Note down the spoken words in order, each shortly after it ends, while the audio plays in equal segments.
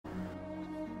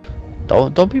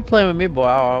Don't be playing with me, boy.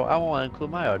 I won't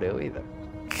include my audio either.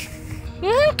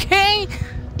 Okay.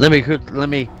 Let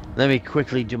me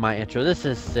quickly do my intro. This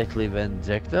is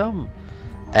Sicklyvindictam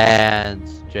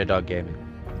and J-Dog Gaming.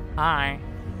 Hi.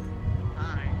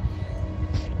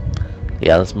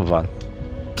 Yeah, let's move on.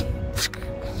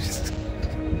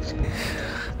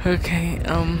 Okay,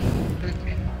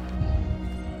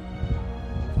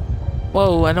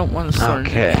 Whoa, I don't want to start a new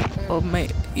game. Well,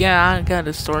 mate, yeah, I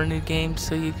gotta start a new game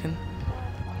so you can...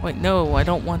 Wait, no, I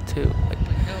don't want to.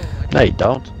 No, you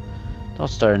don't. Don't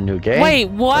start a new game. Wait,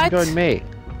 what? Come join me.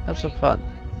 Have some fun.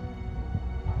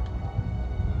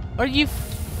 Are you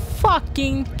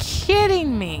fucking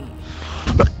kidding me?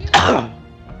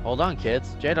 Hold on,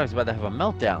 kids. J-Dog's about to have a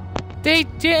meltdown. They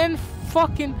didn't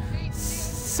fucking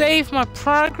save my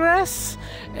progress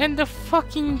in the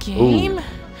fucking game? Ooh.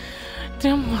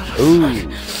 Damn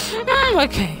Ooh.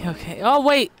 Okay. Oh,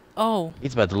 wait. Oh.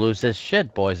 He's about to lose his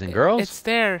shit, boys and girls. It's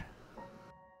there.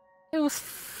 It was...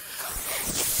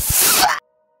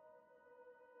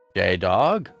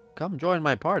 J-Dog, come join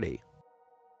my party.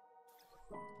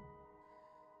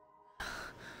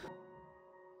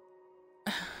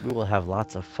 We will have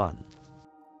lots of fun.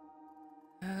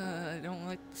 I don't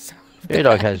like the sound.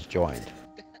 J-Dog has joined.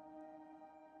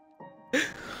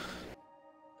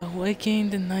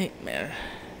 Awakening the nightmare.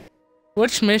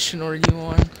 Which mission are you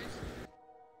on?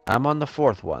 I'm on the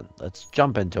 4th one. Let's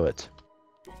jump into it.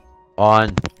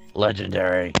 On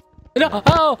Legendary. No,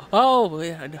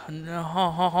 yeah,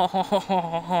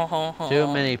 no.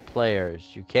 Too many players.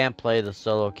 You can't play the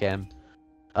solo cam.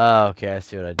 Oh, okay, I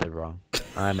see what I did wrong.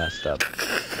 I messed up.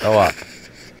 Go up.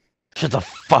 Shut the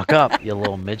fuck up, you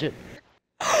little midget.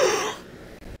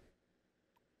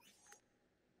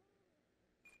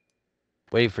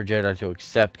 Waiting for J-Dog to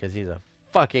accept because he's a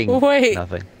fucking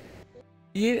nothing.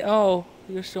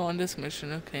 You're still on this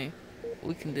mission. Okay,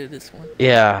 we can do this one.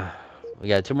 Yeah, we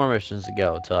got 2 more missions to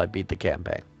go until I beat the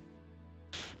campaign.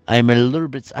 I'm a little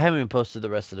bit. I haven't even posted the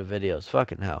rest of the videos.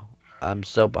 Fucking hell, I'm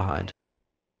so behind.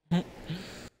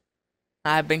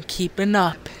 I've been keeping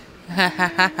up.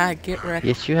 Get ready.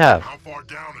 Yes, you have. How far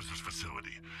down is this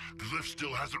facility? The lift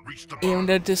still hasn't reached the Even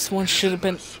though this one should have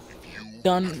been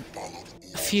done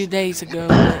a few days ago,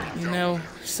 but, you know,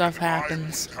 stuff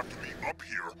happens.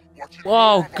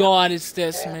 Oh God, it's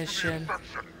this mission.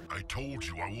 I told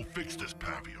you I will fix this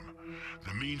pavium.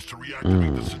 The means to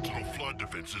reactivate the Sentinel flood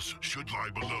defenses should lie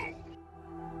below.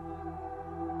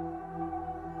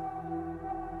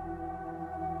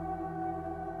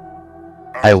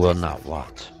 I will not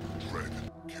want. Tread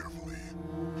carefully.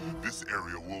 This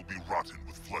area will be rotten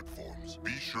with flood forms.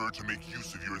 Be sure to make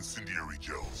use of your incendiary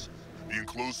gels. The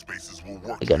enclosed spaces will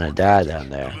work. You're gonna die down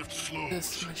there.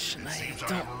 This mission, I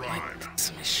don't like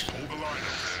this mission.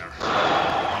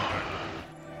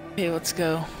 Okay, let's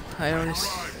go. I already...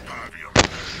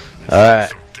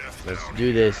 Alright, let's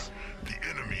do this.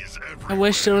 I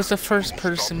wish there was a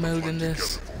first-person mode in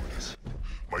this.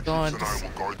 My troops and I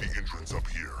will guard the entrance up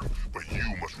here, but you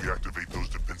must reactivate those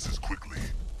defenses quickly.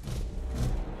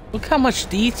 Look how much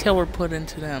detail we're put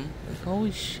into them. Like,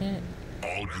 holy shit.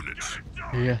 All units.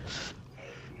 Yeah.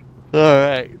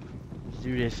 Alright, let's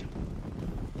do this.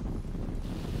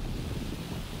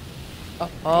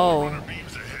 Oh.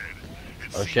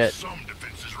 Oh shit. Some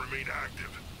defenses remain active.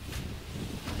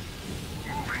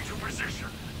 Moving to position.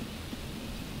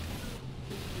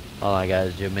 All I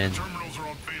gotta zoom in. Terminals are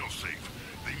on failsafe.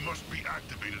 They must be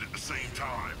activated at the same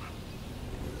time.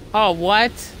 Oh,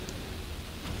 what?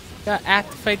 Gotta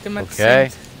activate them at the Okay.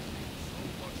 same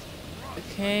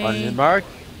Okay. On your mark.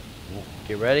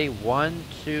 Get ready. 1,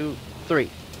 2, 3.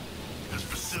 This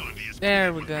facility is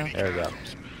There we go. There we go.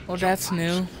 Oh, that's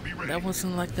new. That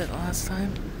wasn't like that last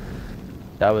time.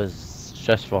 That was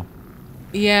stressful.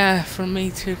 Yeah, for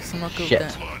me too, because I'm not good with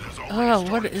that. Oh,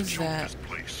 what is that?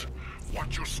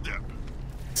 Watch your step.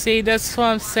 See, that's what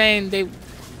I'm saying. They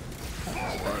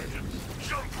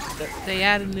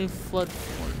added new flood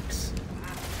forms.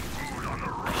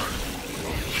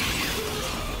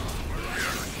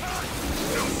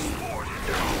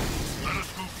 Let us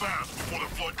move fast before the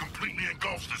flood completely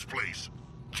engulfs this place.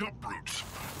 Jump routes.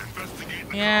 Investigate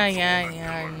the Yeah,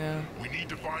 I know. We need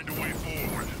to find a way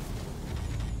forward.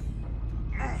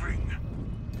 Moving.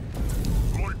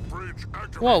 Light bridge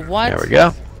activated. Whoa, what? There we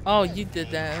go. Oh, you did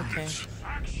that. Okay.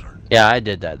 Yeah, I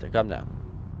did that. Come down.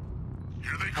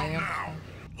 Here they come now.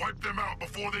 Wipe them out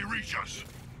before they reach us.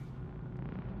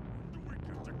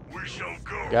 We shall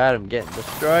go. Got him getting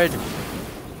destroyed.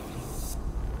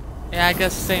 Yeah, I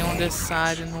gotta stay on this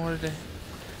side in order to...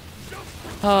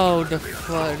 Oh, the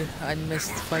flood. I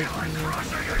missed fighting you.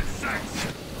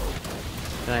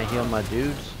 Can I heal my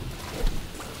dudes?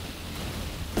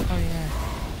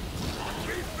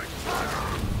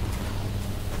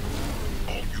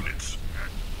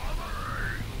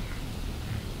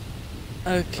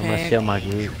 I'm gonna Okay. steal my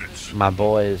group, my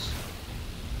boys.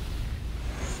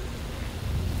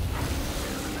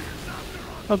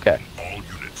 Okay.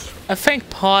 I think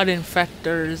pod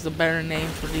infector is the better name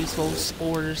for these whole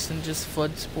spores than just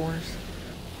flood spores.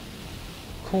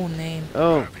 Cool name.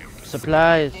 Oh,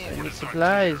 supplies. I need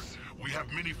supplies. We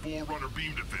have many Forerunner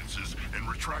beam defenses and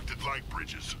retracted light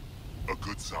bridges. A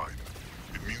good sign.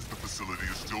 It means the facility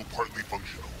is still partly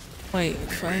functional. Wait,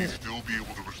 We may still be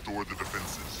able to restore the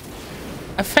defenses.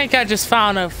 I think I just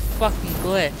found a fucking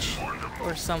glitch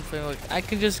or something. Like I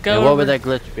can just go. And what over, would that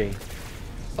glitch be?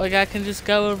 Like I can just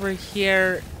go over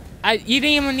here. You didn't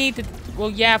even need to.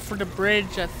 Well, yeah, for the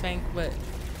bridge, I think, but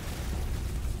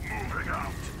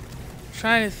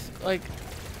trying to like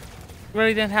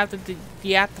really didn't have to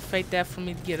deactivate that for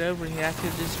me to get over here. I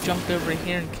could just jumped over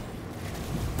here and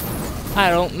I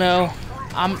don't know.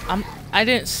 I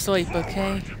didn't sleep,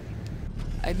 okay?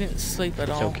 I didn't sleep at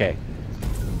all. It's okay.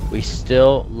 We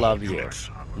still love you.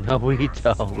 No, we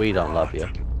don't. We don't love you.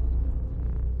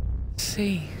 Let's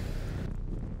see.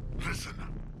 Listen,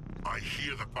 I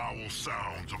hear the foul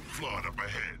sounds of flood up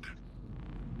ahead.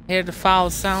 Hear the foul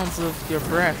sounds of your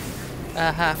breath.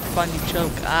 Funny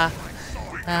joke.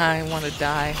 I want to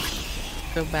die.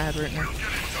 So bad right now.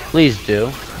 Please do.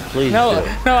 Please do. No,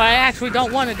 I actually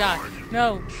don't want to die.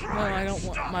 No, I don't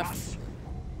want my.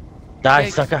 Die,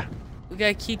 sucker. We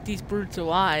gotta keep these brutes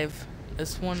alive.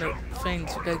 That's one of the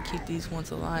things. We gotta keep these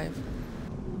ones alive.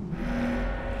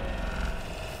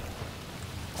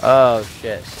 Oh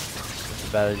shit. That's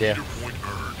a bad idea.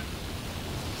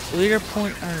 Leader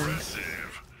point earned.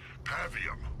 Impressive.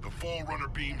 Pavium, the Forerunner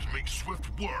beams make swift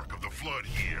work of the flood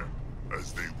here.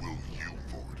 As they will you,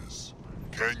 Fortis.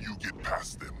 Can you get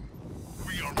past them?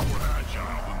 We are more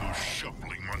agile than those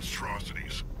shuffling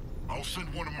monstrosities. I'll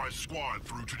send one of my squad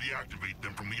through to deactivate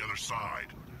them from the other side.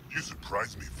 You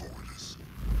surprise me, Fortis.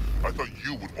 I thought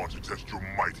you would want to test your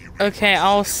mighty reflexes. Okay,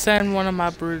 I'll send one of my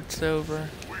brutes over.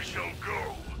 We shall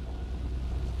go.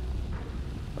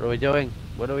 What are we doing?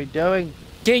 What are we doing?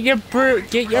 Get your brute,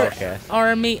 get your Okay.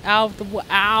 army out the way.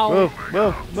 Ow!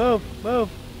 Move.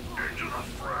 Into the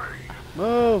fray.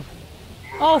 Move.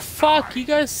 Oh fuck! You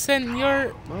guys sent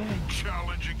your.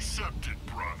 Challenge accepted,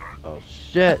 brother. Oh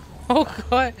shit. Oh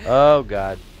god. Oh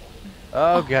god.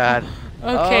 Oh god.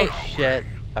 Okay. Oh shit.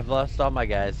 I've lost all my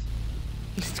guys.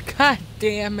 God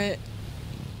damn it.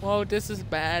 Whoa, this is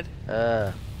bad.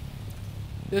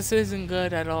 This isn't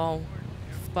good at all.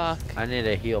 Fuck. I need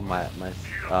to heal my.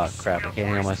 Oh crap! I can't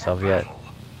heal myself yet.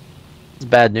 It's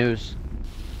bad news.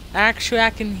 Actually, I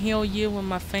can heal you with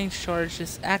my faint charge.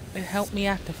 Just help me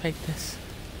activate this.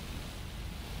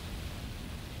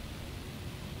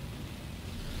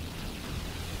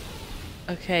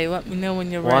 Okay, let me know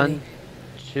when you're ready. 1,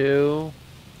 2,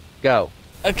 go.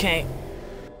 Okay.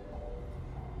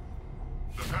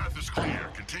 The path is clear.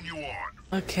 Continue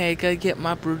on. Okay, gotta get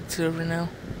my brutes over now.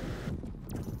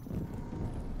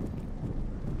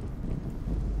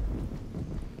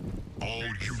 All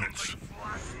units.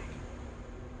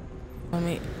 Let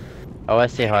me. Oh, I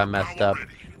see how I messed up.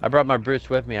 I brought my brutes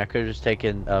with me. I could have just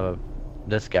taken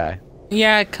this guy.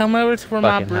 Yeah, come over to where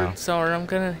my Fucking hell. brutes are. I'm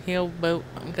gonna heal both.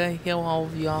 I'm gonna heal all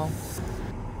of y'all.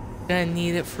 Gonna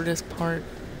need it for this part.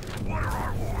 What are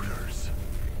our orders?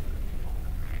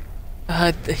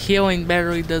 The healing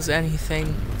barely does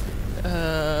anything.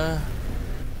 I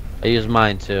use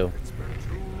mine too.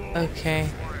 Okay.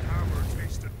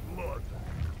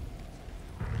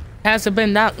 Hasn't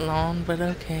been that long, but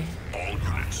okay. All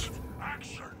units.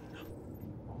 Action.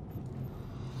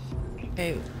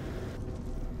 Okay.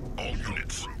 All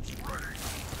units.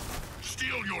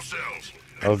 Steel yourselves.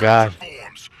 Oh god.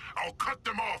 Forms. I'll cut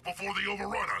them off before they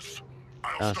overrun us.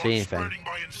 I'll I don't start see anything. spreading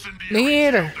my incendiary Me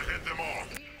either. gel to head them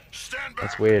off. Stand back.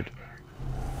 That's weird.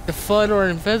 The flood are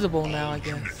invisible now, I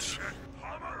guess. Units.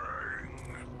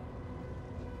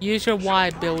 Use your Y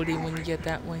ability when you get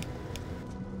that way.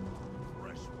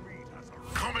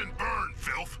 Come and burn,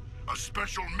 filth. A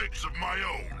special mix of my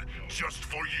own, just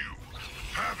for you.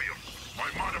 Pavium, my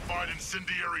modified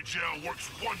incendiary gel works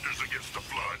wonders against the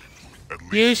flood. At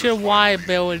least Use your this Y finally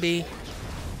ability.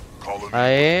 colony I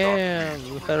will not am.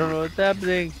 be I don't know what's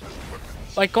happening.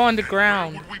 Like on the Where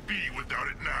ground. would we be without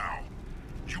it now?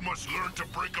 You must learn to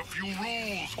break a few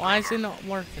rules. Why is brother. it not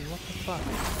working? What the fuck?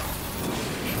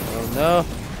 Oh no.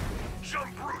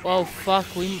 Oh fuck,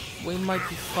 we might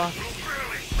be fucked.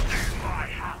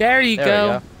 There you There go.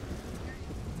 we go.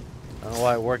 I don't know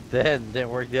why it worked then. Didn't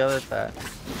work the other time.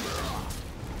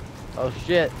 Oh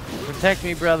shit. Protect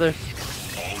me, brother.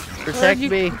 Protect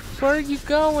me. Where are you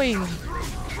going?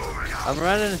 I'm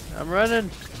running. I'm running.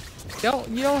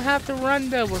 You don't have to run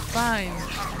though, we're fine.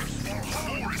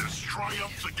 Fortis triumph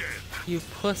You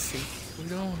pussy. We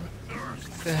don't.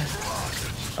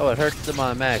 Oh, it hurts them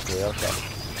automatically. Okay.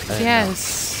 I didn't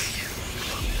Yes.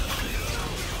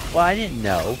 know. Well, I didn't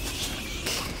know.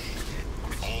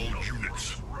 All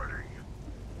units ready.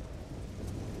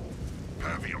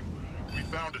 Pavium, we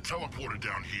found a teleporter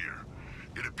down here.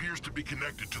 It appears to be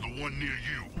connected to the one near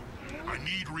you. I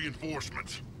need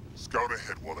reinforcements. Scout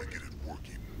ahead while I get it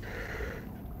working.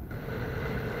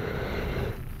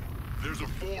 There's a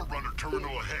Forerunner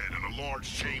terminal ahead in a large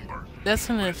chamber. That's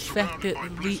an It's surrounded affected by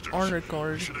elite blisters. honor We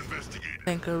guard. should investigate it.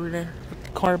 Think over there with the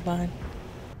carbine.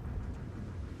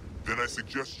 Then I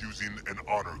suggest using an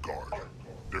honor guard.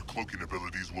 Their cloaking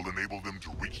abilities will enable them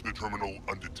to reach the terminal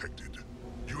undetected.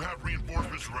 You have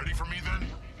reinforcements ready for me then?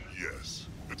 Yes.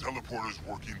 The teleporter's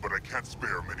working, but I can't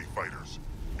spare many fighters.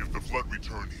 If the Flood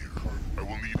return here, I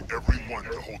will need everyone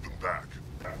to hold them back.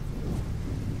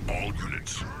 All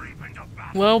units.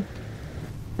 Well,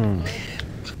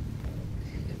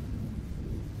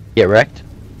 Get wrecked?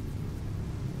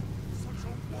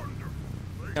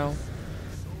 no.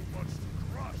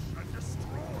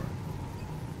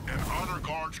 An honor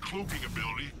guard's cloaking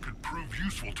ability could prove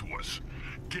useful to us.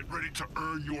 Get ready to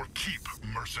earn your keep,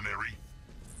 mercenary.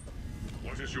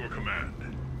 What is your command?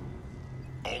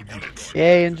 All units.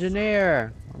 Yay,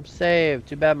 engineer! I'm saved.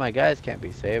 Too bad my guys can't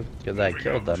be saved because I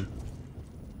killed them.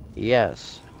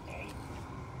 Yes.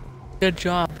 Good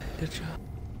job. Good job.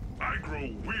 I grow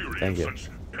weary Thank you. such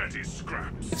petty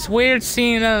scraps. It's weird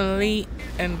seeing an elite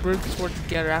and brutes work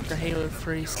together after Halo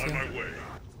 3 On still. my way.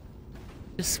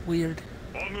 Just weird.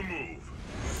 On the move.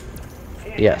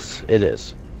 Forward. Yes, it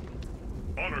is.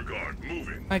 Honor guard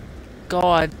moving. My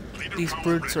god, Leader these power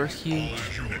brutes are ready. huge.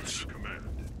 All units. Command.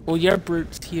 Well, your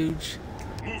brute's huge.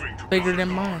 Moving to Bigger honor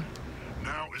than guard. mine.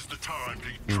 Now is the time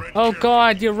to tread Oh carefully.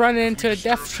 god, you're running into a If we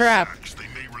death disturb the trap. sacks, they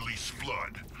may release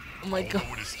flood. Oh my god.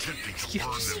 Although it is tempting to You're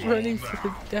burn just them running all for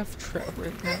the now. death trap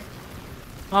right now.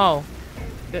 Oh.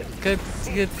 Good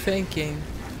thinking.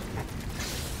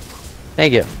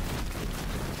 Thank you.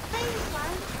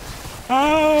 Oh! I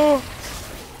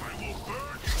will burn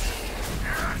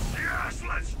you. Yes,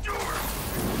 let's do it.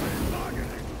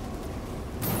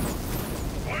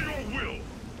 By your will.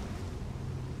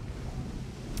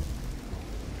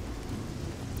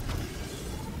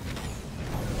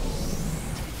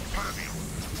 Pavium,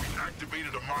 we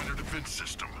activated a minor defense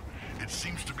system. It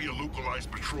seems to be a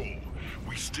localized patrol.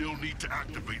 We still need to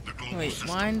activate the global Wait, system.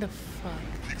 why the fuck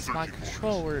Keep is my searching for us.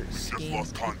 controller We just scheme?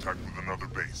 lost contact with another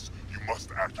base. You must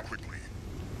act quickly.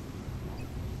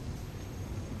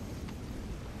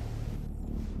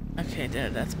 Okay, there,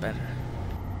 that's better.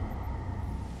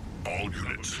 All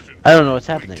units. I don't know what's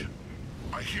happening.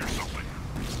 I hear something.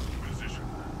 Position.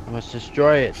 I must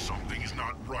destroy it. Something's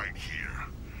not right here.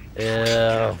 Ew.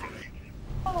 Carefully.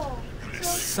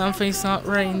 Something's not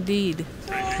right indeed.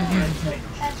 I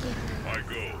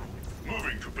go.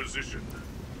 Moving to position.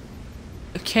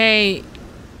 Okay.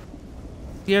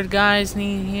 Your guys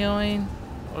need healing?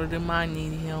 Or do mine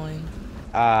need healing?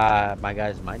 My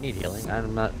guys might need healing.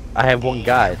 I have one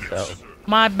guy, so.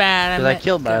 My bad. Because I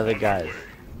killed my other guys.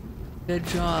 Good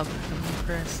job. I'm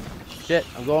impressed. Shit,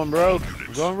 I'm going rogue.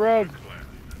 I'm going rogue.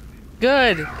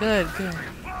 Good.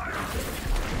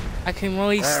 I can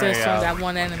release There we this on go. that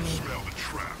one enemy. Smell the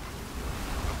trap.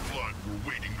 The flood were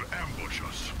waiting to ambush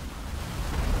us.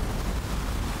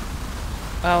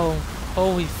 Oh,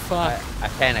 holy fuck. I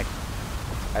panicked.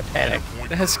 I panicked.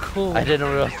 That's cool. I didn't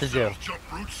know what to do. Jump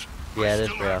routes. Yeah, it is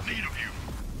Still real. have need of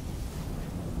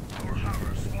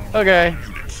you. Okay.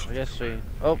 Units. I guess we.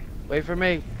 Oh, wait for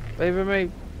me. Wait for me.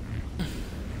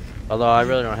 Although I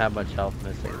really don't have much health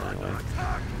missing anyway.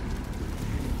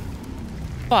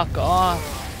 Fuck off.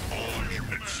 All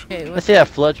units. Okay, I let's. see that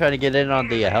flood trying to get in on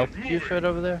the health you showed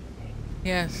over there.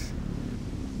 Yes.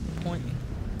 Pointing.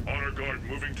 Honor guard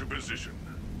moving to position.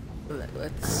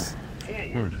 Let's.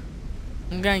 Forward.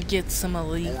 I'm gonna get some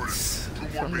Warriors, elites 2 more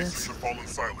from bases this. have fallen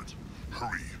silent.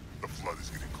 Hurry. The flood is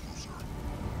getting closer.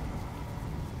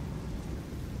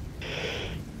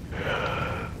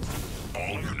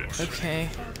 All units. Okay.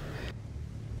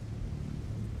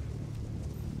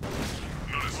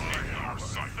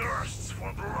 Thirsts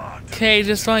for blood. Okay,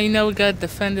 just so you know, we gotta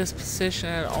defend this position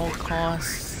at all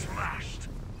costs. Smashed.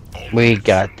 We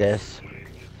got this.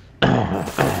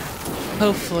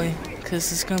 Hopefully,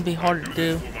 because it's gonna be hard to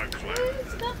do. For my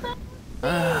clan.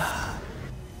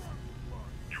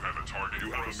 You have a target.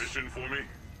 You have a mission for me?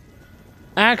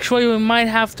 Actually, we might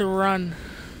have to run.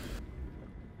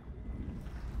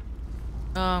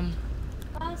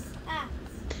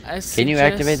 I Can you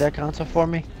activate suggest- that console for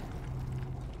me?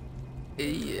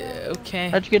 Yeah, okay.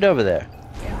 How'd you get over there?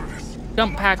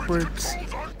 Jump pack brutes.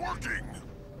 Controls aren't working.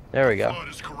 There we go. Flood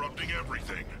is corrupting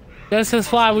everything. This is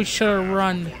why we should have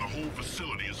run. The whole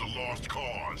facility is a lost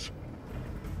cause.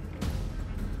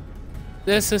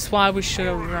 This is why we should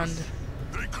have run.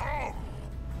 They come.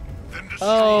 Then destroy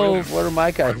Oh, them. What do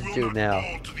my guys I will do not now?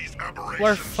 fall to these aberrations.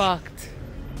 we're fucked.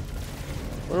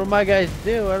 What do my guys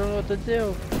do? I don't know what to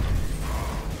do.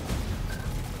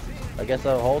 I guess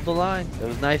I'll hold the line. It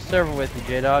was nice serving with you,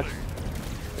 J-Dog.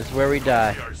 This is where we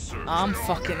die. I'm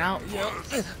fucking out, yo.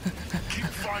 Keep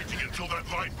fighting until that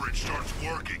light bridge starts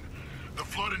working. The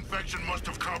flood infection must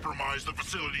have compromised the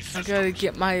facility I system. gotta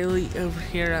get my elite over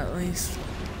here at least.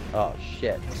 Oh,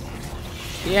 shit.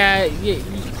 Yeah,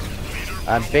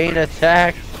 I'm being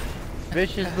attacked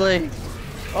viciously.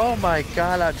 Oh my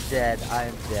god, I'm dead. I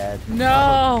am dead.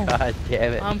 No! Oh, god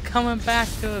damn it. I'm coming back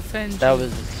to offend you. That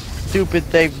was a stupid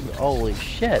thing. Holy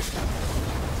shit.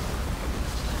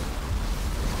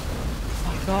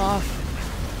 Fuck off.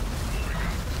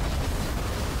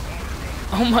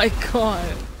 Oh my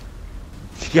god.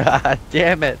 God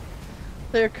damn it.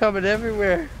 They're coming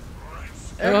everywhere.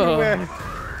 Everywhere.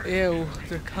 Ew,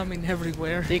 they're coming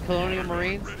everywhere. See, Colonial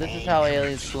Marines? This is how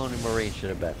Aliens Colonial Marines should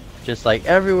have been. Just like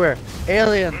everywhere.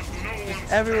 Aliens.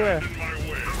 Everywhere.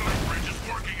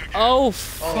 Oh,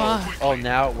 fuck. Oh,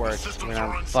 now it works when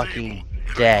I'm fucking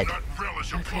dead.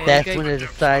 Okay, That's okay. when it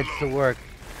decides to work.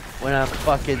 When I'm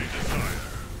fucking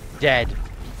dead.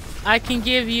 I can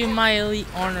give you my elite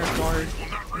honor guard.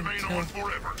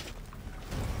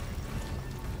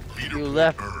 You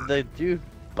left the dude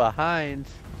behind.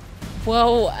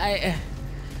 Well,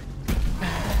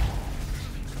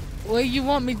 what you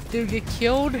want me to do? Get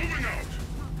killed?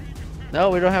 No,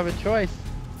 we don't have a choice.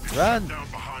 Run. Down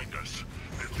behind us.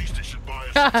 At least it should buy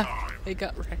us some time. They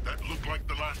got wrecked. That looked like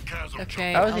the last chasm.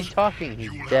 Okay. How is he talking?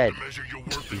 You He's will dead. have to measure your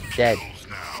worth He's in dead. kills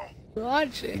now.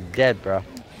 Logic. He's dead, bro.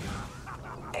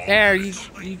 There,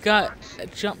 you got a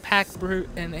jump pack brute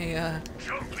and a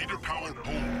Leader power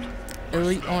bold.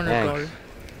 elite honor Thanks. guard.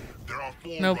 There are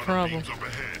 4 No runner problem. beams up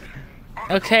ahead.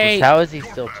 Okay, How is he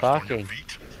still talking?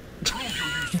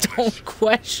 don't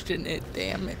question it,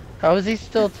 damn it. How is he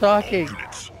still talking?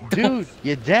 Dude,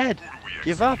 you're dead.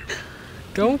 Give up.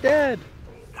 Don't. Dead.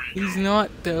 He's not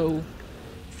though.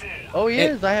 Oh, he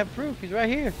is. I have proof. He's right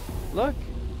here. Look.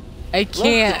 I Look, the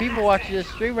can't. people watching this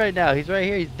stream right now. He's right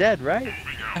here. He's dead, right?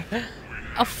 Oh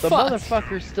The fuck.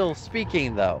 motherfucker's still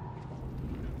speaking, though.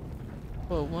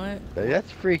 Well, what? That's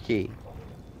freaky.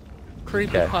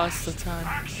 Creepypasta time,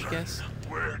 I guess.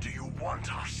 Where do you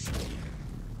want us?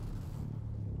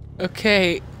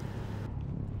 Okay.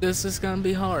 This is gonna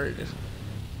be hard.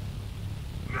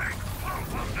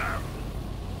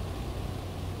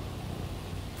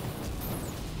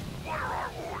 What are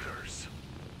our orders?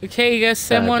 Okay, you guys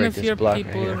send Gotta one break of this your block right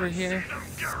people here. over here.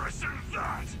 Garrison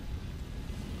that.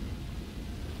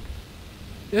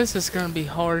 This is gonna be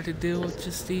hard to deal with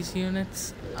just these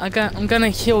units. I'm gonna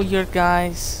heal your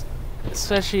guys.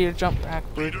 Especially your jump pack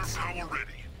Leader brutes. power ready.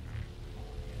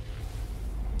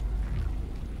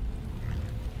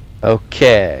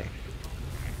 Okay.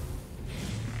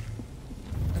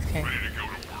 Okay.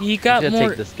 You got I'm gonna more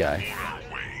take this guy.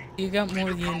 you got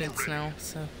more units now,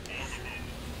 so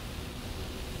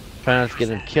Try not to get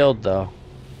him killed, though.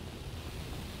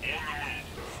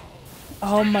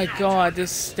 oh my god,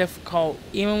 this is difficult.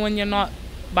 Even when you're not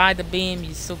by the beam,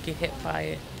 you still get hit by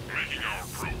it.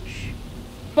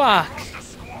 Fuck!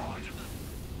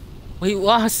 We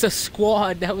lost a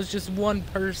squad. That was just one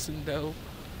person, though.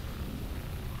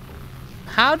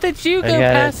 How did you I go got it.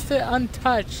 past it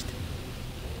untouched?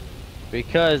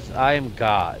 Because I am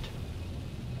God.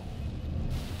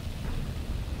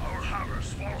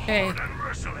 Okay,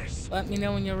 let me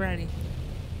know when you're ready.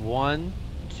 1,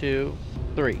 2,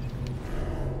 3.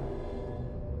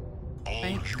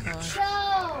 Thank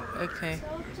God. Okay,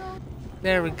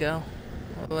 there we go.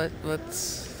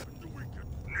 Let's.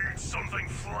 Need something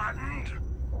flattened?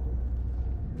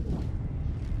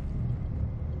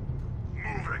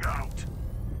 Moving out.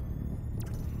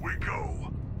 We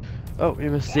go. Oh, you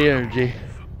missed the energy.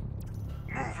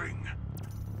 Moving.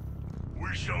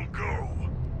 We shall go.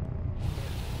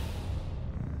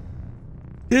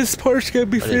 This part's gonna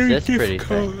be What is very this pretty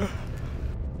difficult. thing?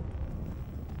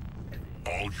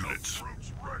 All units.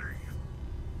 Ready.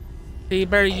 So you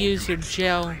better use your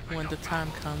gel when the time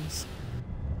comes.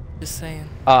 Just saying.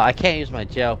 I can't use my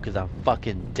gel because I'm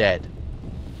fucking dead.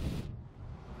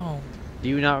 Oh. Do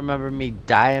you not remember me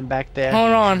dying back there?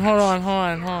 Hold on.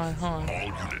 All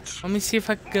units. Let me see if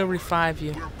I can go revive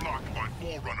you. We're blocked by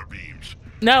 4 runner beams.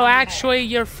 No, actually,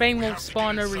 your frame will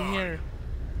spawn over here.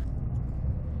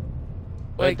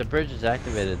 Wait, Like, the bridge is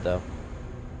activated, though.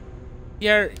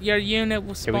 your unit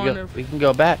will Here we spawn go. over. We can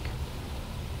go back.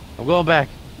 I'm going back.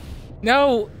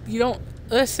 No, you don't.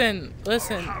 Listen.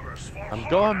 I'm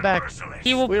going back.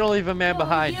 He will. We don't leave a man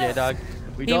behind, J-Dog.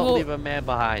 We He don't will- leave a man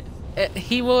behind.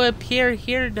 He will appear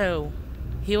here, though.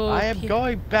 He will. I am appear.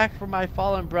 going back for my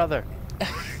fallen brother.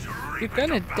 You're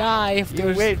gonna die if You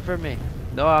there's. wait for me.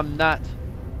 No, I'm not.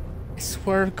 I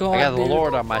swear to God. I got the dude.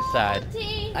 Lord on my side.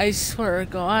 I swear to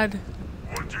God.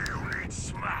 What do you need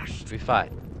smashed? Be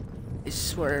fine. I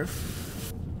swear.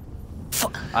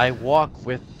 I walk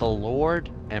with the Lord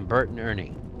and Bert and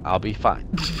Ernie. I'll be fine.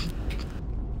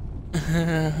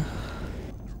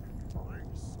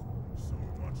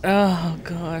 Oh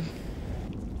God.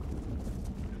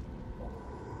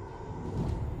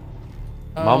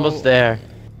 I'm almost there.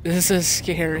 This is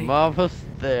scary. I'm almost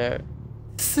there.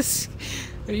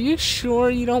 Are you sure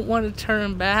you don't want to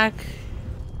turn back?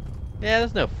 Yeah,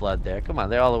 there's no flood there. Come on,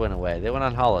 they all went away. They went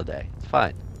on holiday. It's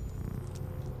fine.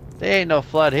 There ain't no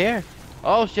flood here.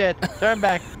 Oh shit! Turn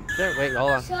back. Wait,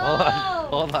 hold on.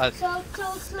 Hold on. It's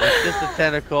just a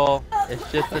tentacle.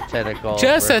 It's just a tentacle.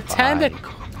 Just We're a fine.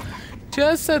 tentacle.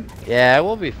 Just a. Yeah,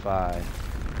 we'll be fine.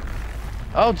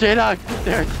 Oh, J-Dog,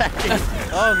 they're attacking.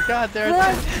 Oh god, they're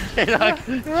Run.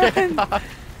 attacking. J-Dog. J-Dog.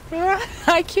 Run.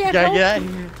 I can't Gotta help get out you.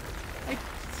 of here.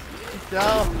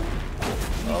 No.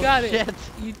 You Oh, got shit. it.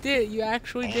 You did. You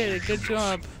actually did it. Good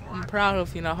job. I'm proud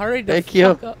of you. Now hurry the Thank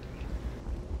you. fuck up.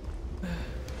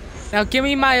 Now give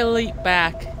me my elite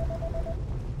back.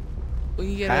 When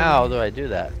you get How over do I do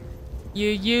that? You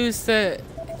use the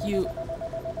you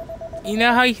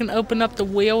know how you can open up the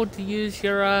wheel to use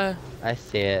your I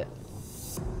see it.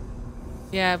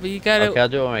 yeah, but you gotta Okay, I'll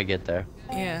do it when I get there.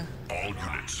 yeah. All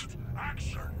units,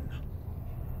 action.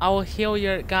 I will heal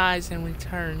your guys in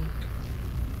return.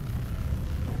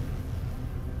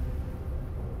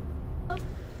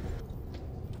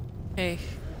 Hey.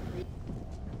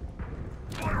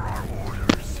 Fire our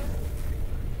orders.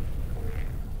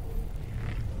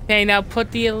 Okay, now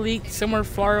put the elite somewhere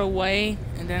far away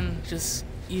and then just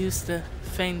use the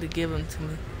thing to give them to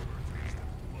me.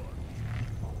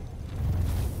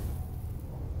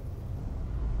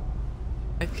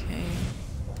 Okay.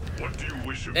 What do you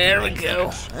wish of There me, we all go.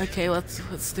 units? Okay,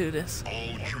 let's do this. All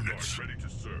units ready to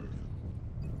serve.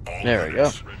 All There we go.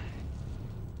 units.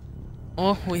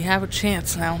 Well, we have a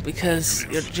chance now because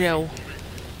you're Joe.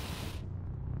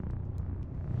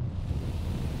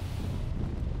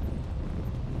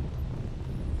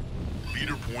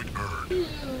 Leader point earned.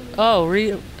 Oh,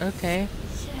 okay.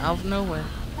 Out of nowhere.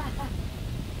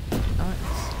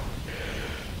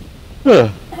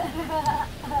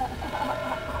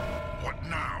 What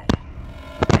now?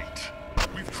 Wait.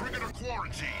 We've triggered a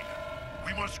quarantine.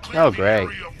 We must clear Oh, the great.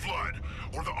 area of flood,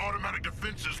 or the automatic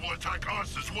defenses will attack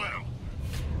us as well.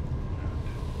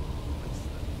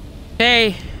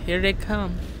 Hey, here they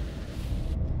come.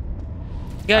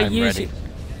 You gotta I'm use ready.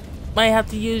 might have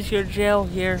to use your gel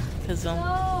here, cause yeah.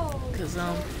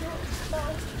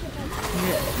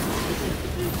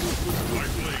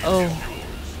 Oh,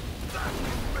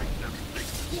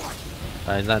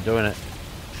 He's not doing it.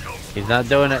 He's not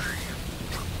doing it.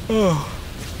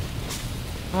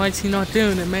 why is he not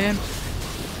doing it, man?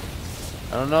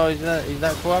 I don't know. He's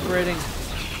not cooperating.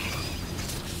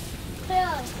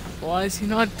 Why is he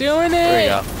not doing it?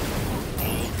 There we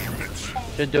go.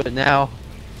 Should do it now.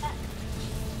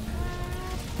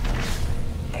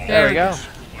 There we go.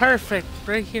 Perfect.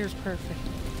 Right here is perfect.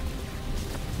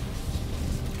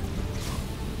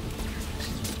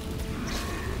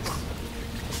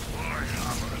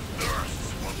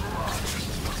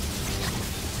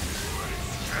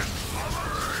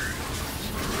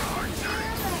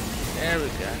 There we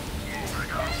go.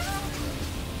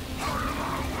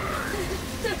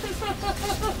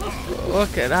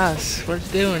 Look at us. We're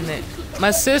doing it.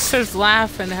 My sister's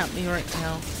laughing at me right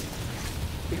now.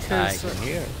 I Because can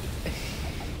hear it.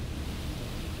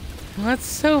 what's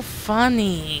so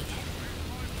funny?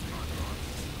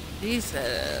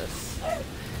 Jesus.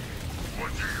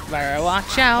 Better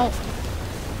watch out.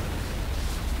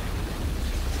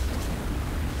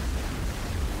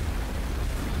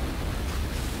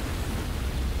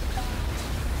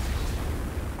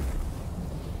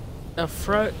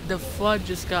 The flood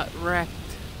just got wrecked.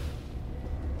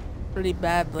 Pretty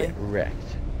badly. Get wrecked.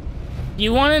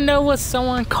 You want to know what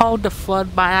someone called the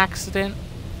flood by accident?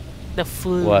 The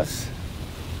flues. What?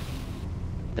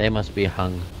 They must be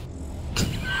hung.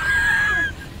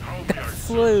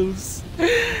 Flues.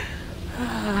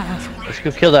 Let's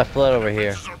go kill that flood over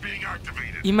here. Defenses are being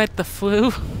activated. You meant the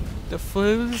flu? The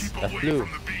flues? Keep The away flu.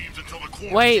 from the beams until the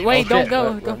quarantine Wait, Oh, don't shit.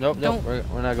 go. Nope, Don't, nope. don't.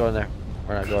 We're not going there.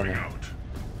 We're not going there. out.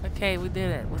 Okay, we did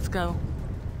it. Let's go.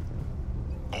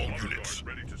 All units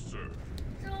ready to serve.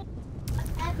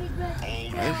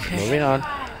 Okay. Moving on.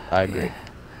 I agree.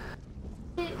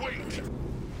 Wait!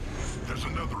 There's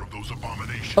another of those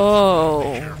abominations.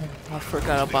 Oh, I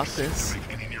forgot about this.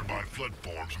 Make any nearby flood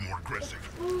forms more aggressive.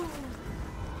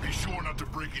 Be sure not to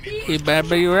break any. You better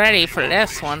be ready for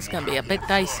this one. It's gonna be a bit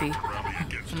dicey.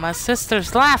 My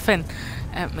sister's laughing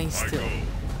at me still.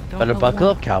 Better buckle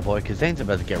up, cowboy, because things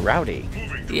about to get rowdy.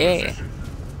 Yeah.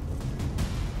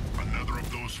 Another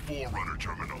of those Forerunner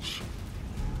terminals.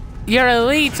 Your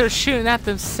elites are shooting at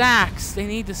them sacks. They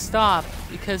need to stop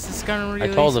because it's gonna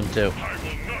release. I told them to. I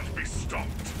will not be stopped.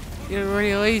 You're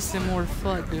releasing more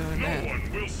flood doing No that.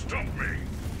 one will stop me.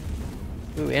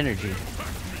 Ooh, energy.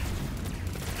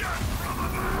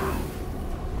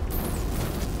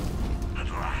 At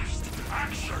last,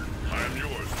 action. I am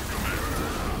yours to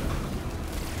command.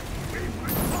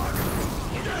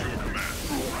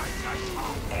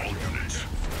 All units.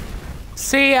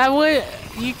 See,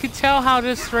 you could tell how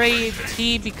this rated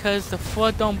T because the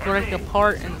flood don't break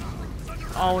apart and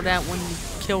all that when you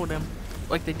kill them,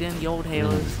 like they did in the old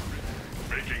Halos,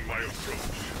 Making my approach.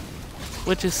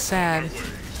 which is sad.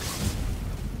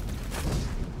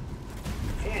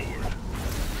 Forward.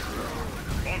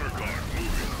 Honor guard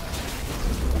moving.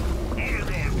 Honor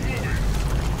guard moving.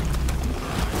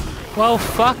 Well,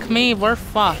 fuck me, we're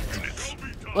fucked.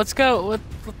 Let's go. Let's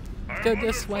go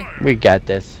this way. We got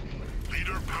this.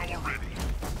 Leader power ready.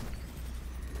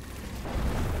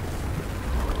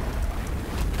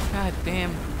 God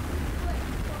damn.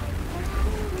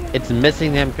 It's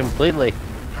missing him completely.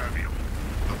 Pavium,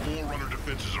 the Forerunner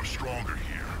defenses are stronger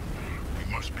here. We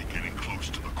must be getting close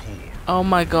to the core. Oh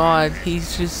my god,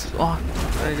 he's just walked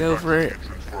right over it.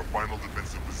 Entrance for a final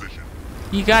defensive position.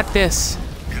 You got this.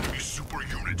 Enemy super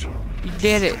unit. You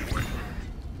did it.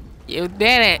 You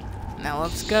did it. Now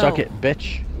let's go. Suck it,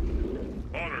 bitch.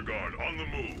 Honor guard on the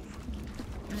move.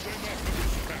 You will not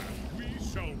understand. We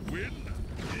shall win.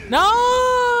 No!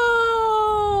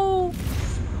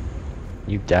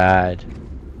 You died.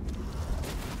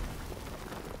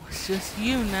 It's just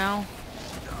you now.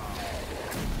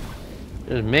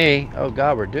 It's me. Oh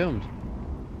god, we're doomed.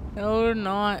 No, we're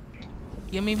not.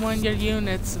 Give me one of your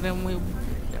units, and then we'll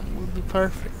be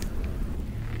perfect.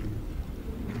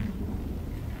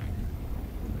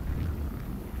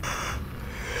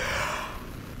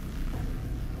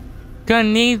 Gonna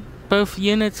need both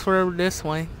units for this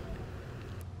way.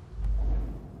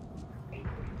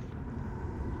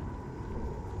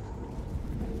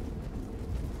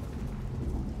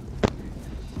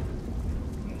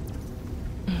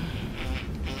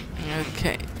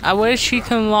 Okay. I wish you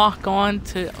can lock on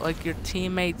to like your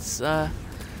teammates'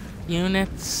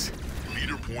 units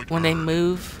Leader point when they earned.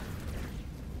 move.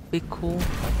 Be cool.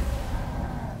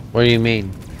 What do you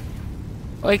mean?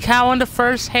 Like how in the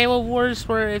first Halo Wars,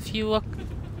 where if you look,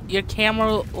 your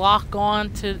camera lock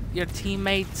on to your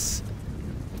teammates,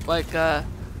 like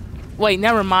wait,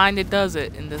 never mind, it does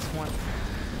it in this one.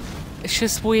 It's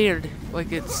just weird.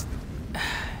 Like it's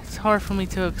hard for me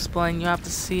to explain. You have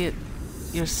to see it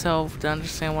yourself to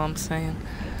understand what I'm saying.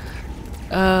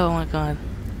 Oh my god.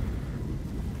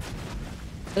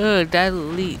 Ugh, that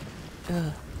elite.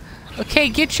 Ugh. Okay,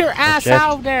 get your ass Shit.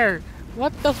 out of there.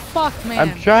 What the fuck, man?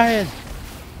 I'm trying.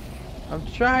 I'm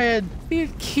trying. You're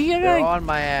kidding? They're on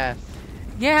my ass.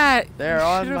 Yeah, They're you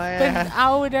on should've my been ass.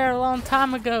 out of there a long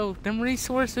time ago. Them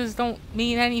resources don't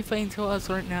mean anything to us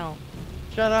right now.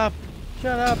 Shut up.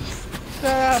 Shut up. Shut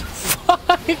up. Fuck.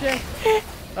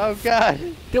 Oh god.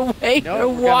 The way No, you're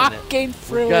we're gunning it. walking We're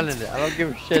through gunning it. it. I don't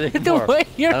give a shit The anymore. way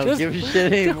you're I don't just- give a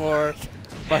shit anymore.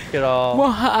 Fuck it all.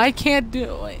 Well, I can't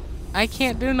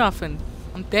do nothing.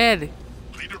 I'm dead.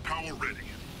 Leader power ready.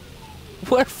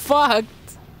 We're fucked.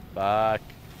 Fuck.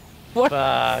 We're,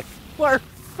 Fuck. we're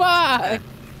fucked.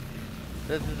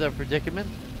 This is a predicament?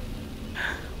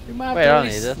 We might Wait, I don't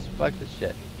be- need this. Fuck this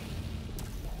shit.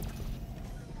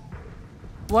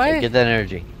 What? Get that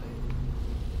energy.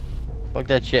 Fuck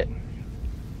that shit.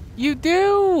 You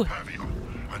do? Pavium,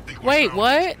 I think we Wait, found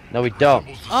what? it. No, we don't.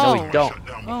 Oh. No, we don't. Shut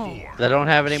down Oh. before. I don't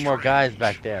have any more guys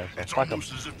back there. So It's fuck them.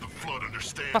 almost as if the flood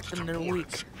understands Fuck its them, they're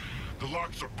importance. The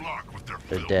locks are blocked with their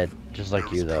They're filth. dead. Just like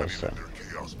There you, is though, Pavium so. in their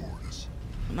chaos borders.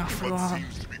 Not The for flood long.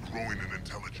 seems to be growing in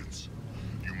intelligence.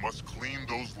 You must clean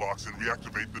those locks and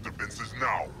reactivate the defenses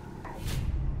now.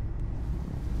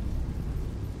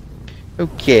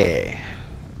 Okay.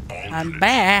 All I'm units,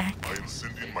 back. I am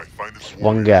sending my finest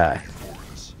One warriors guy. to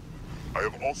reinforce. I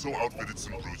have also outfitted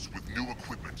some brutes with new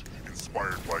equipment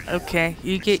inspired by your Okay,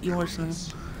 you get yours now.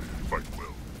 experience. Fight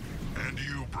well. And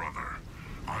you, brother.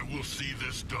 I will see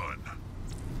this done.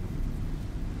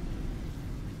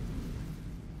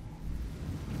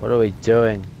 What are we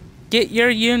doing? Get your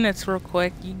units real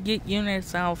quick. You get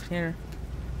units out of here.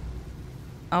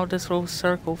 Out this little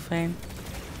circle thing.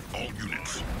 All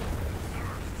units.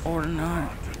 Or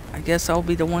not. I guess I'll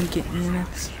be the one getting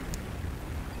units.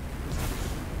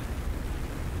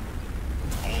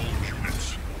 All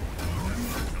units.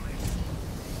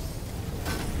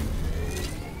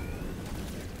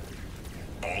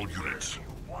 All units.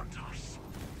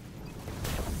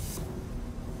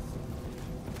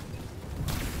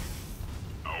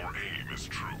 Our aim is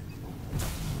true.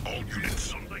 All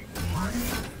units. On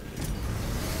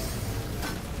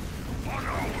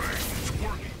our way. It's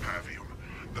working, Pavium.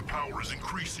 The power is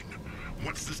increasing.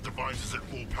 Once this device is at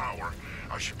full power,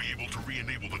 I should be able to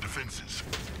re-enable the defenses.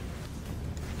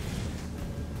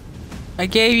 I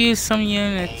gave you some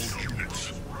units. All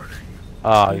units.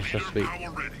 Oh, you're so sweet.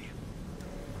 Power ready.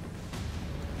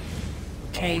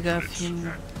 Okay, you got a few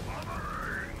more.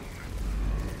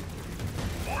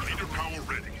 Leader power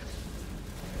ready.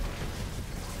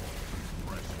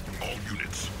 All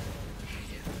units.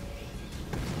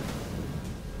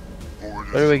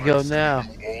 Where do we go now?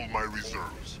 All my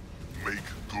reserves. Make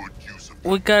good use of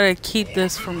We gotta keep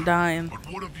this from dying. But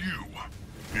what of you?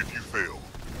 If you fail,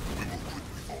 we will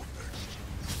quickly fall next.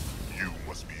 You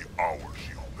must be our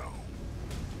shield now.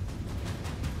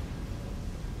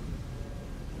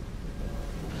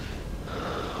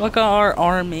 Look at our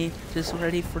army, just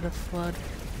ready for the flood.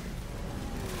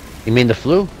 You mean the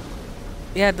flu?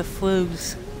 Yeah, the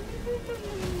flus.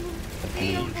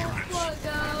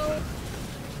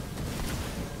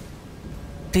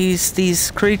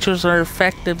 These creatures are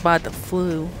affected by the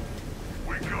flu.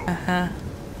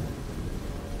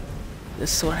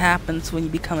 This is what happens when you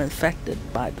become infected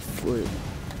by the flu.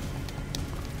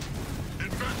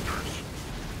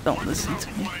 Don't listen to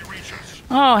me.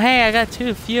 Oh, hey, I got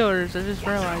 2 viewers. I just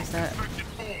realized that.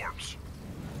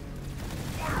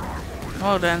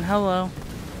 Oh, then, hello.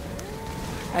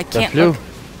 I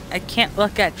can't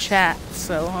look at chat,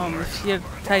 so if you're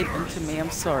typing to me,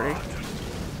 I'm sorry.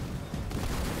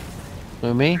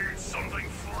 Who, me?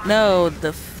 No,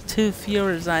 the 2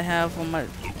 viewers I have on my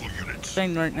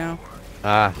thing right now.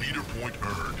 Ah.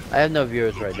 I have no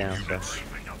viewers right now, so.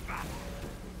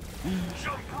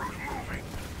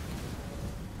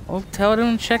 Well, tell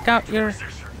them to check out your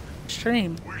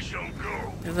stream.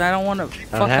 Because I don't want to fuck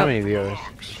up. I don't have any viewers.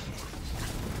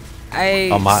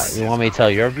 You want me to tell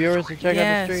your viewers to check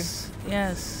out the stream?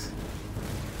 Yes.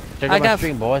 Check out my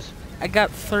stream, boys. I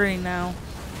got 3 now.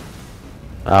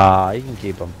 Ah, you can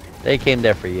keep them. They came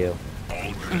there for you.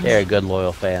 They're good,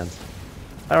 loyal fans.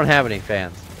 I don't have any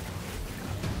fans.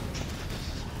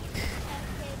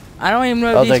 I don't even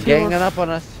know Oh, these they're people. ganging up on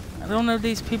us. I don't know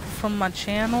these people from my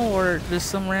channel or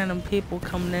just some random people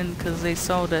coming in because they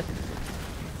saw the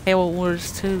Halo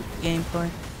Wars 2 gameplay.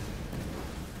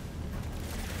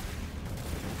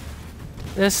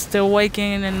 They're still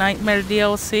waiting in the Nightmare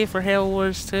DLC for Halo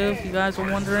Wars 2, if you guys are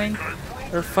wondering.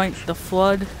 They're fighting the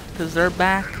Flood, because they're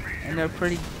back, and they're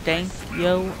pretty dank,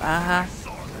 yo,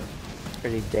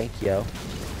 Pretty dank, yo.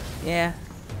 Yeah.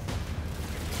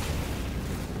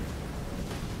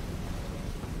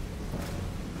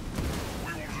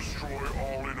 We will destroy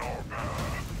all in our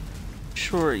path.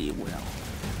 Sure you will.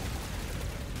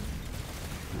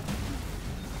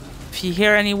 If you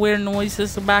hear any weird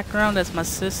noises in the background, that's my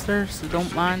sister, so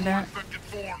don't mind that.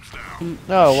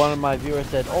 No, one of my viewers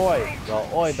said, oi. Well,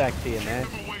 oi back to you, man.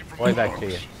 Oi back to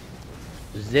you.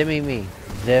 Zimmy me.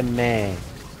 Zimmy.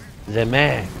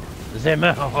 Zimmy.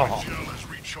 Zimmy.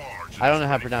 I don't know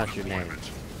how to pronounce your name.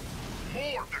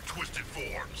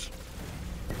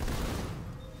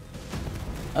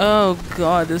 Oh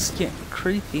god, this is getting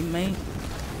creepy, mate.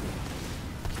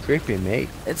 Creepy, mate.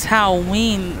 It's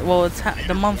Halloween. Well, it's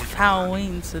the month of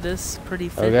Halloween, so this is pretty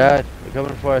fitting. Oh god, they're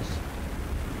coming for us.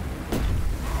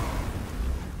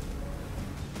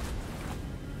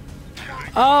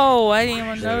 Oh, I didn't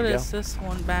even notice this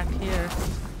one back here.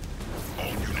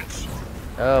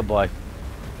 Oh boy.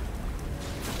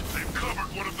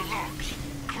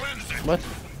 What?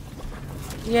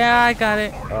 Yeah, I got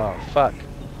it. Oh fuck.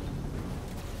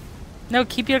 No,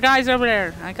 keep your guys over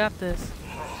there. I got this.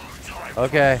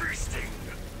 Okay.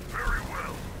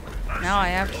 Now I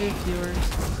have 2 viewers.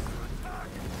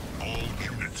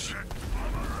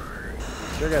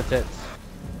 Sure got tits.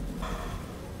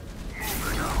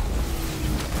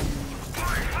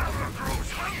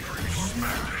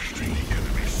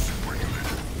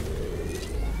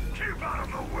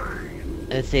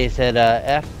 Let's see, it said,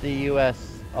 F the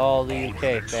US, all the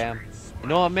UK, fam. You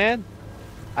know what, man?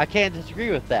 I can't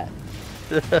disagree with that.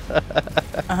 Seems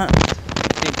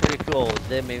pretty cool.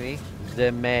 Zimmy.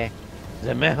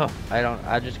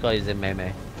 I just call you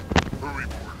Zimmeme. Hurry,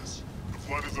 Mortis.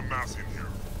 flood is amassing here.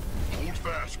 Hold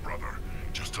fast, brother.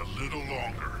 Just a little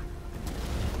longer.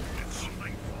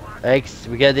 Thanks.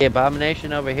 We got the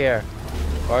abomination over here.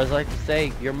 Or as I like to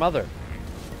say, your mother.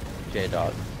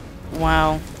 J-Dog.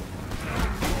 Wow.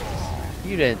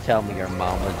 You didn't tell me your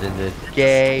mom was in this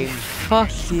game.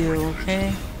 Fuck you,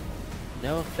 okay?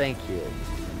 No, thank you.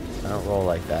 I don't roll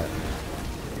like that.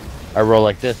 I roll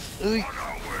like this.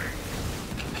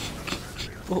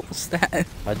 What was that?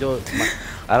 I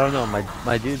don't know.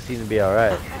 My dude seemed to be all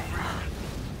right.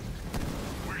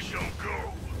 We shall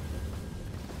go.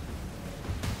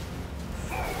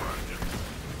 Forward.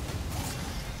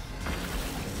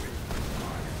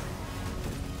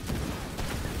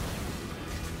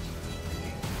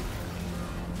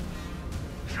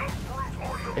 Jump roof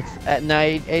on the It's at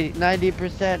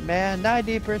 90%, man.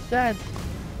 90%.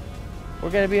 We're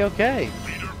gonna be okay.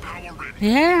 leader power ready.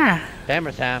 Yeah.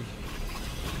 Hammer time.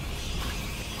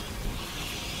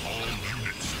 All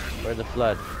units. Where's the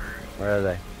flood? Where are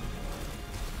they?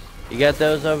 You got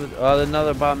those over? Oh,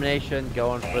 another abomination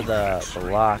going for the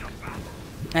lock.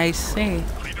 I see.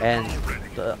 And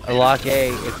the lock A,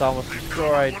 it's almost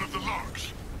destroyed. One of the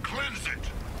locks. Cleanse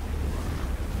it.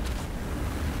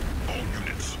 All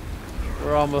units.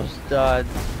 We're almost done.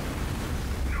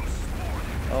 No sport.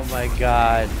 Oh my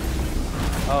god.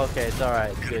 Oh, okay, it's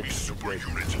alright. It's good. Enemy It's super good.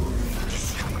 unit.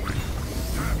 Destroyed.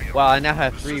 Fabian, Wow, I now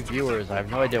have 3 viewers. I have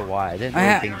no idea why. I didn't do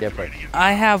anything different.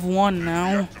 I have one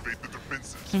now. activate the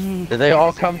defenses. Did they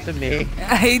all come to me?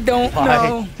 I don't Why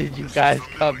know. did you guys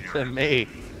come to me?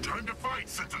 Time to fight,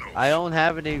 Sentinels. I don't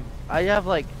have any. I have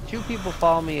like 2 people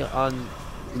follow me on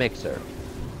Mixer.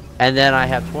 And then I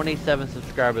have 27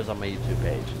 subscribers on my YouTube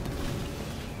page.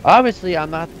 Obviously,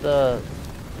 I'm not the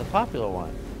popular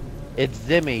one. It's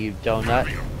Zimmy, you donut.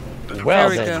 Well There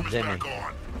we then, go. Zimmy. Back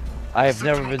on. I have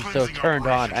never been so turned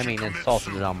on. I mean,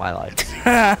 insulted in all my life.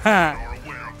 Are aware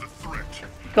of the threat.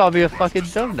 Call me a fucking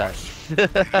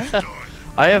donut.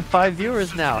 I have 5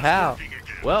 viewers now. How?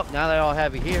 Well, now that I all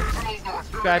have you here,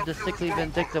 subscribe to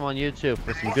Sicklyvindictam on YouTube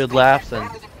for some good laughs, and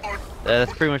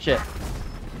that's pretty much it.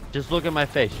 Just look at my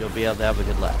face, you'll be able to have a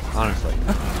good laugh, honestly.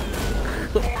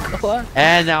 What?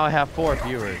 And now I have 4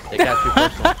 viewers. They got too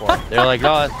personal for it. They're like,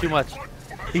 oh, that's too much.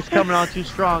 He's coming on too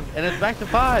strong, and it's back to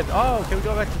 5. Oh, can we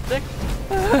go back to 6?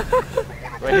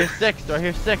 Right here, 6. Right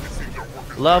here, 6.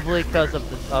 Lovely, cause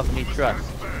of me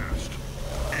trust.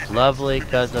 Lovely,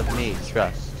 cause of me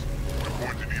trust.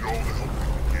 Going to need all the help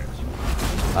we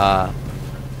can get.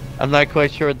 I'm not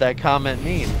quite sure what that comment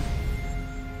means.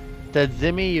 It said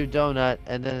Zimmy, you donut,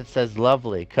 and then it says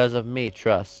lovely, cause of me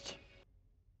trust.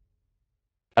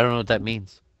 I don't know what that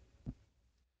means.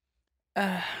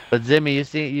 But Zimmy,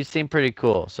 you seem pretty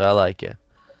cool, so I like you.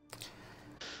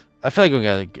 I feel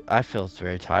like I feel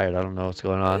very tired. I don't know what's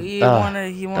going on. You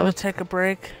wanna take a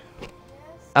break?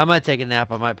 I might take a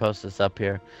nap. I might post this up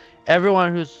here.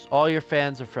 Everyone all your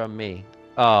fans are from me.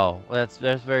 Oh, well,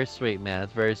 that's very sweet, man.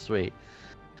 That's very sweet.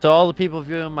 So all the people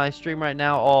viewing my stream right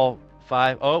now, all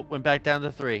 5. Oh, went back down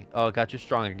to 3. Oh, it got too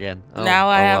strong again. Oh, Now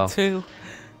I have well. 2.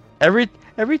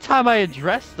 Every time I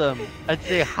address them, I'd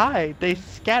say hi. They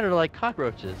scatter like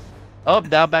cockroaches. Oh,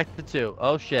 now back to 2.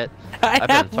 Oh shit. I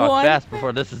better have talk 1. fast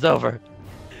before this is over.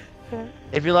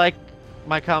 If you like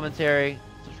my commentary,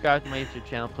 subscribe to my YouTube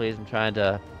channel, please. I'm trying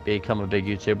to become a big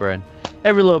YouTuber, and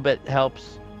every little bit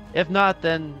helps. If not,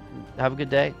 then have a good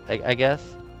day, I guess.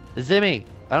 Zimmy,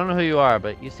 I don't know who you are,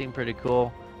 but you seem pretty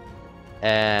cool.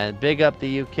 And big up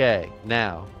the UK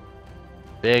now.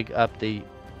 Big up the...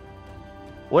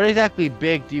 What exactly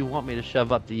big do you want me to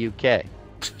shove up the UK?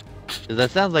 Because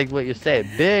that sounds like what you say.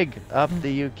 Big up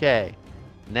the UK.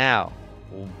 Now.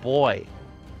 Oh boy.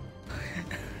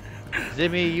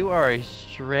 Zimmy, you are a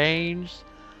strange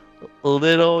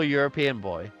little European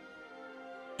boy.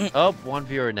 Oh, 1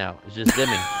 viewer now. It's just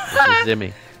Zimmy. It's just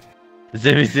Zimmy.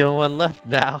 Zimmy's the only one left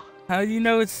now. How do you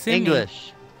know it's singing?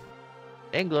 English.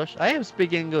 English? I am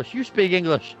speaking English. You speak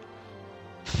English.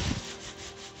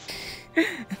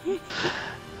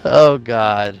 Oh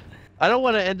god. I don't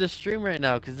want to end the stream right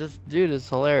now because this dude is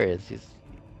hilarious.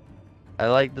 I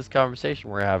like this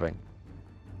conversation we're having.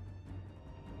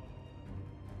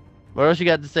 What else you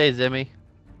got to say, Zimmy?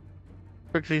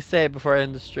 Quickly say it before I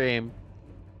end the stream.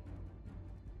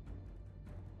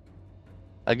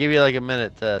 I'll give you like a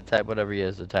minute to type whatever you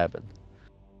guys are typing.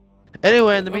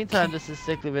 Anyway, in the meantime, this is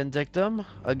Sicklyvindictam.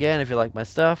 Again, if you like my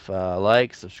stuff,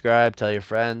 like, subscribe, tell your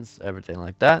friends, everything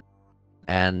like that.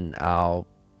 And I'll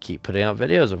keep putting out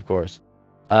videos, of course.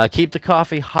 Keep the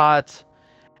coffee hot.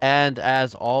 And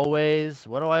as always,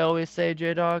 what do I always say,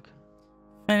 J-Dog?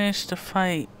 Finish the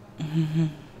fight.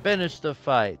 Finish the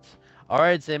fight.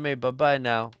 Alright, Zimmy, bye-bye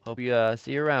now. Hope you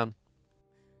see you around.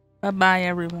 Bye-bye,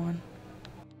 everyone.